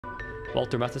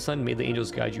Walter Matheson, may the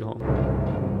angels guide you home.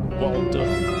 Walter.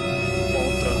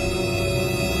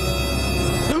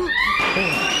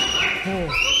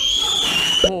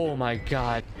 Oh my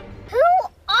god. Who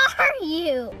are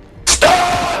you?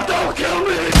 Stop! Don't kill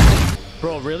me!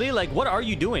 Bro, really? Like, what are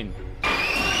you doing?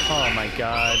 Oh my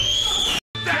god.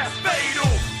 That's fatal!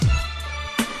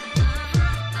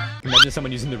 Imagine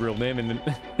someone using the real name and then...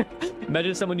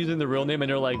 Imagine someone using the real name and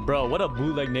they're like, bro, what a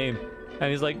bootleg name. And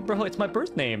he's like, bro, it's my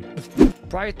birth name.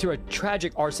 Prior to a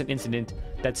tragic arson incident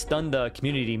that stunned the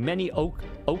community, many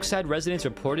Oakside residents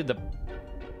reported the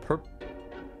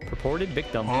purported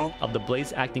victim of the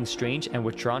blaze acting strange and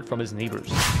withdrawn from his neighbors.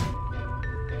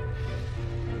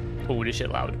 Oh, this shit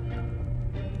loud.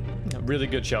 Really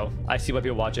good show. I see why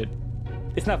people watch it.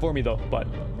 It's not for me though, but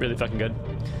really fucking good.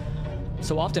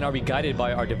 So often are we guided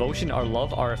by our devotion, our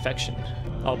love, our affection.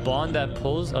 A bond that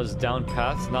pulls us down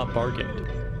paths not bargained.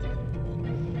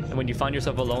 And when you find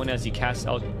yourself alone as you cast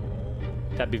out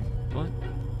that what?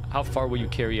 How far will you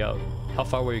carry out? How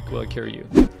far will it carry you?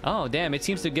 Oh, damn, it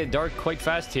seems to get dark quite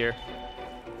fast here.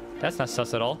 That's not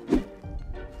sus at all.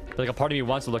 Like a part of me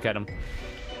wants to look at him.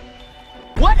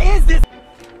 What is this?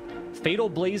 Fatal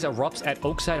blaze erupts at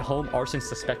Oakside home, arson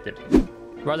suspected.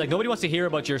 Right, like nobody wants to hear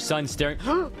about your son staring.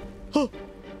 Oh,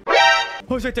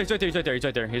 he's right there, he's right there, he's right there, he's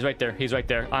right there, he's right there, he's right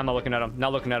there. I'm not looking at him,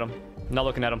 not looking at him, not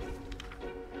looking at him.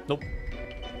 Nope.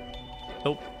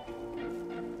 Nope.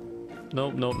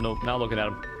 Nope, nope, nope, not looking at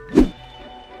him.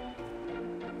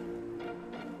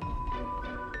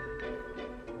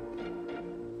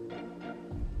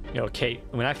 Yo, Kate,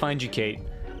 when I find you, Kate,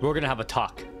 we're gonna have a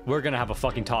talk. We're gonna have a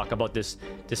fucking talk about this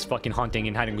fucking haunting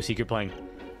and hiding with seek you're playing.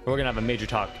 We're gonna have a major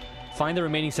talk. Find the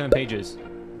remaining 7 pages.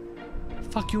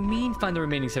 Fuck you mean find the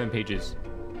remaining 7 pages?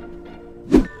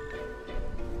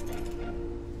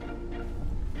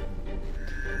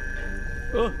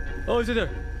 Oh, is it there?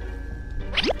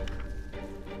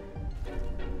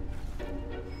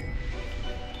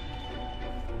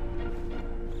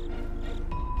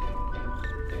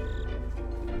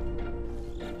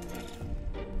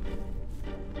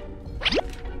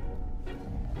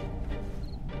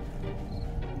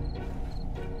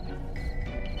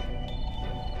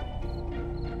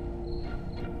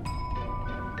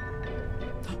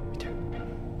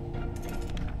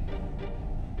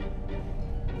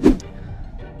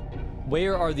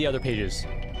 Where are the other pages?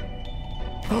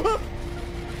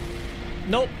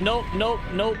 Nope, nope, nope,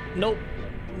 nope, nope,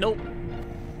 nope,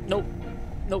 nope,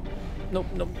 nope, nope,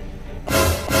 nope.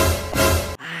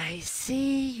 I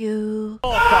see you.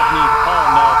 Oh, fuck me. Oh,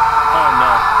 no. Oh,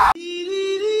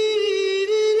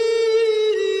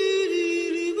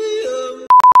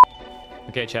 no.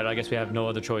 Okay, Chad, I guess we have no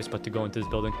other choice but to go into this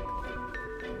building.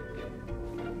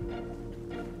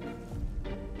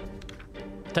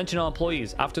 Attention all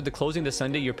employees. After the closing this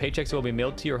Sunday, your paychecks will be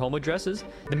mailed to your home addresses.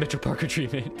 The Mitchell Parker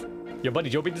treatment. Your buddy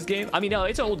Joe beat this game? I mean, no,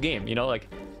 it's an old game, you know, like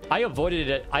I avoided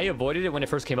it when it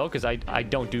first came out because I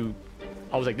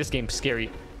was like, this game's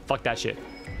scary. Fuck that shit.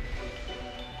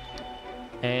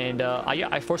 And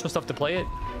I forced myself to play it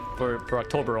for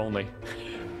October only.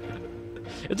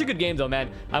 It's a good game though, man.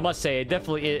 I must say, it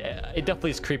definitely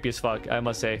is creepy as fuck, I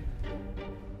must say.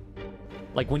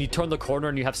 Like when you turn the corner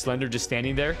and you have Slender just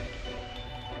standing there.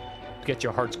 Get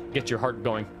your heart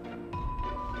going.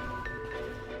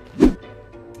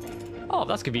 Oh,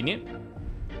 that's convenient.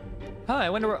 Hi, I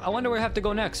wonder where I have to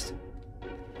go next.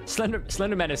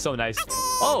 Slender Man is so nice.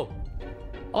 Oh,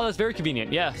 that's very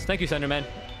convenient. Yeah, thank you, Slender Man.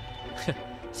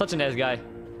 Such a nice guy.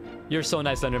 You're so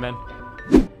nice, Slender Man.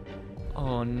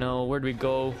 Oh no, where'd we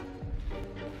go?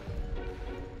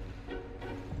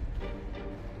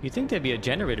 You think there'd be a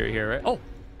generator here, right? Oh.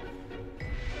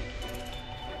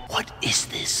 What is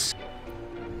this?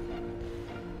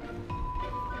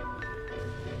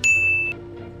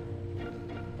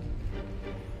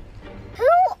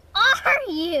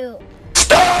 You.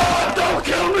 Stop! Don't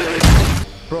kill me!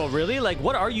 Bro, really? Like,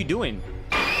 what are you doing?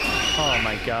 Oh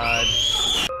my god.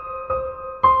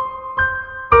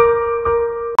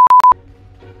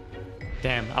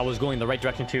 Damn, I was going the right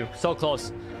direction too. So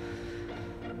close.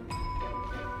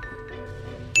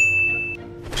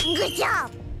 Good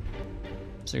job.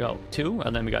 So we got 2,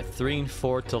 and then we got 3 and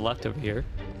 4 to the left over here.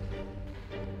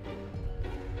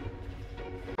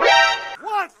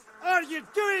 What are you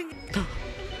doing?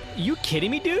 You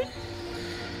kidding me, dude?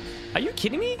 Are you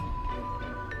kidding me?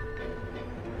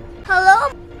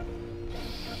 Hello?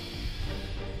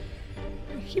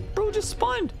 Bro just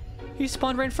spawned. He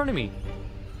spawned right in front of me.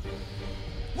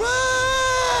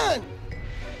 Run!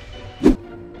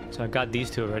 So I got these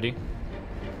 2 already.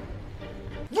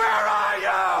 Where are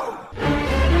you?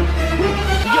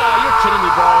 Yo, you're kidding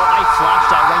me, bro. I flashed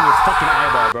that right in your fucking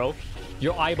eyeball, bro.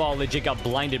 Your eyeball legit got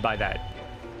blinded by that.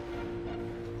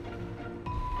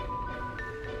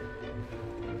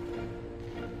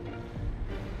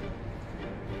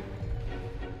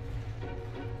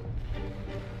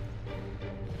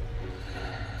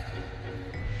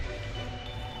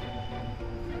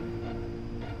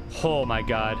 Oh my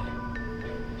god.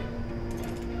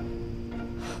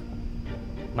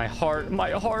 My heart,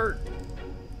 my heart.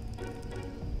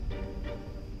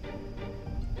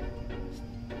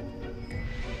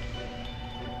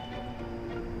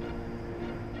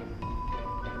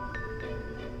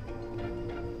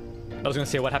 I was gonna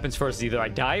say what happens first is either I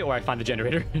die or I find the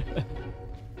generator.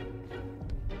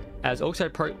 As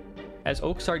Oakside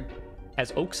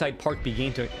Park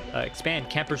began to expand,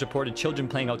 campers reported children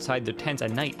playing outside their tents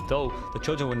at night, though the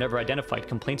children were never identified.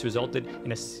 Complaints resulted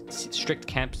in a strict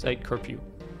campsite curfew.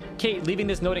 Kate, leaving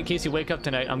this note in case you wake up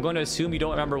tonight. I'm going to assume you don't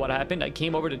remember what happened. I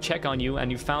came over to check on you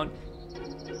and found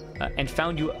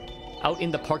you out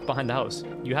in the park behind the house.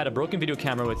 You had a broken video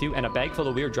camera with you and a bag full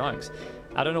of weird drawings.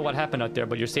 I don't know what happened out there,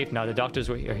 but you're safe now. The doctors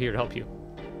are here to help you.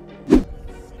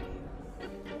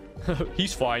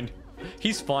 He's fine.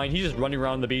 He's fine. He's just running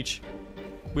around the beach.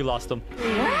 We lost him.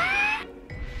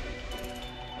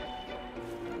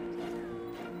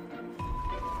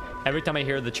 Every time I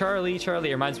hear the Charlie,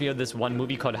 it reminds me of this one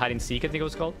movie called Hide and Seek, I think it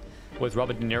was called, with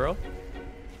Robert De Niro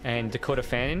and Dakota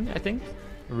Fanning, I think.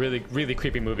 Really, really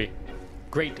creepy movie.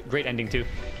 Great ending too.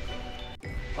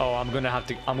 Oh, I'm gonna have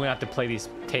to play these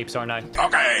tapes, aren't I?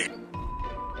 Okay.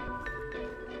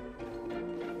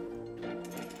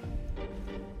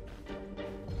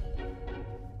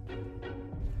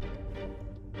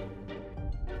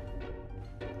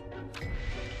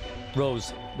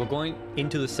 Rose, we're going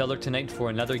into the cellar tonight for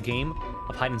another game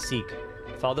of hide and seek.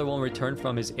 Father won't return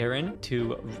from his errand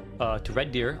to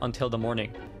Red Deer until the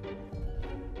morning.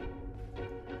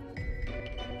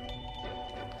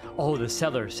 Oh, the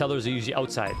cellar. Cellars are usually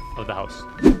outside of the house.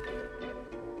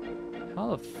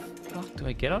 How the fuck do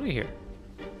I get out of here?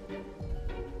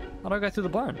 How do I get through the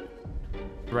barn?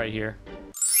 Right here.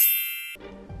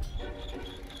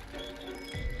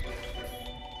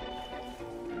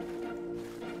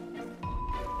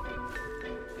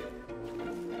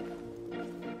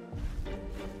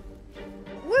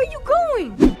 Where are you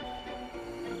going?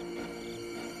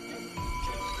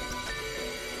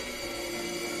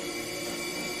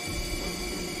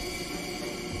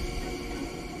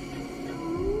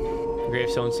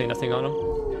 Gravestone say nothing on them.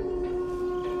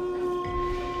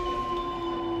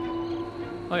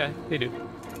 Oh yeah, they do.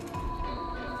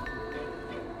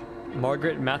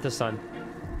 Margaret Matheson.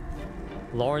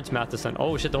 Lawrence Matheson.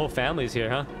 Oh shit, the whole family's here,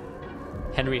 huh?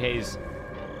 Henry Hayes.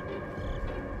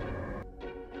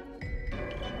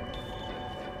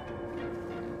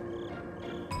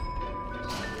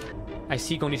 I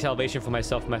seek only salvation for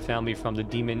myself and my family from the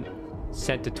demon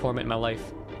sent to torment my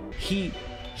life. He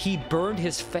burned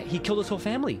he killed his whole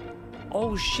family.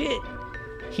 Oh shit.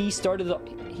 He started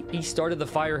the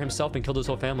fire himself and killed his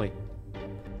whole family.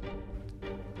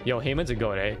 Yo, Heyman's a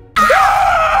goat, eh?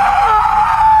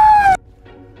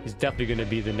 He's definitely gonna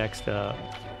be the next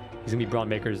he's gonna be Braun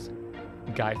Maker's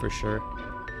guy for sure.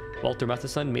 Walter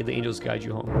Matheson, may the angels guide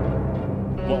you home.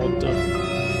 Walter.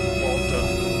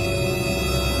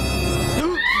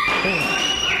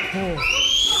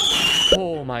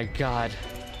 Oh my god.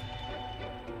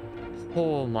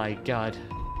 Oh my god.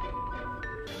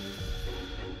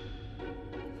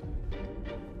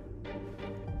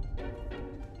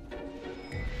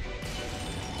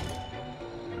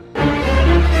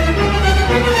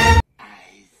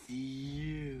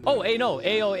 Oh, hey, no.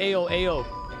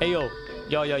 Ayo.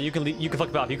 Yo, you can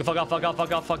fuck off. You can fuck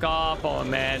off. Oh,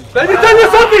 man. Let me tell you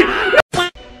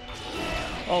something!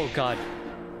 Oh, God.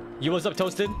 You what's up,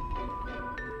 Toasted?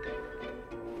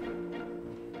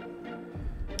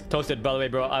 Toasted, by the way,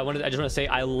 bro, I just want to say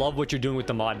I love what you're doing with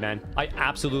the mod, man. I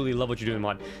absolutely love what you're doing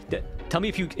with the mod. Tell me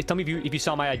if you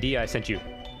saw my idea I sent you.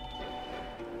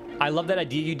 I love that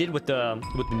idea you did with the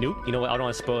nuke. You know what? I don't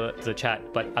want to spoil the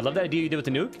chat, but I love that idea you did with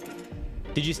the nuke.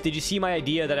 Did you see my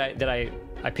idea that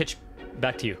I pitched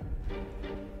back to you?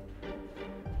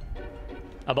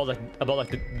 About like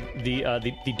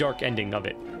the dark ending of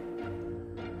it.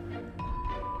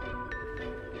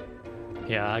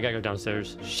 Yeah, I gotta go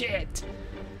downstairs. Shit.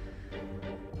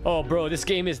 Oh, bro, this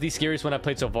game is the scariest one I've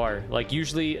played so far. Like,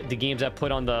 usually the games I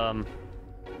put on the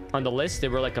list, they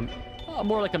were like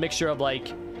more like a mixture of like,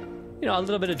 you know, a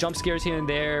little bit of jump scares here and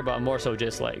there, but more so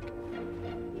just like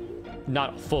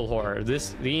not full horror.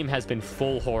 This game has been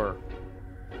full horror,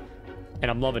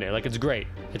 and I'm loving it. Like, it's great.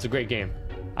 It's a great game.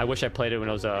 I wish I played it when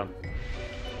I was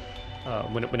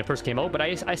when it first came out, but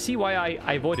I see why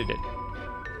I avoided it.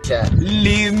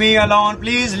 Leave me alone,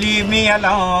 please leave me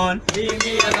alone. Leave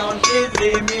me alone, please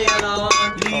leave me alone.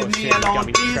 Leave me shit, alone, got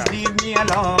me please trapped. leave me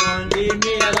alone. Leave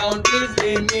me alone, please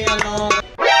leave me alone.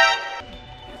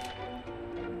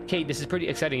 Kate, this is pretty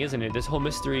exciting, isn't it? This whole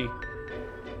mystery.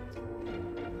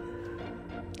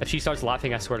 If she starts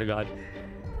laughing, I swear to God.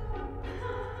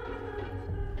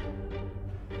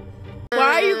 Why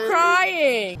are you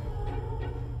crying?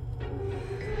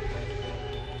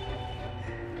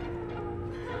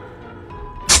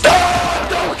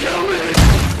 Don't kill me!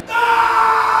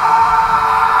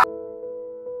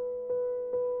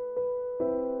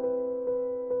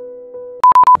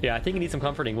 Yeah, I think it needs some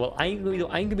comforting. Well, I ain't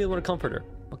gonna be able to comfort her,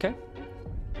 okay?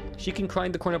 She can cry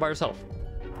in the corner by herself.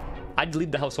 I'd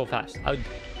leave the house so fast. I would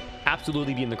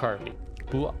absolutely be in the car with me.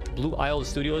 Blue Isle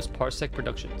Studios, Parsec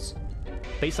Productions.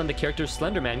 Based on the character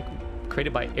Slender Man,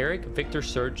 created by Eric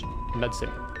Serge Knudsen.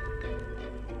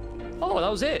 Oh,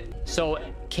 that was it. So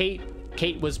Kate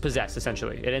was possessed,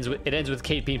 essentially. It ends with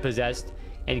Kate being possessed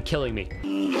and killing me.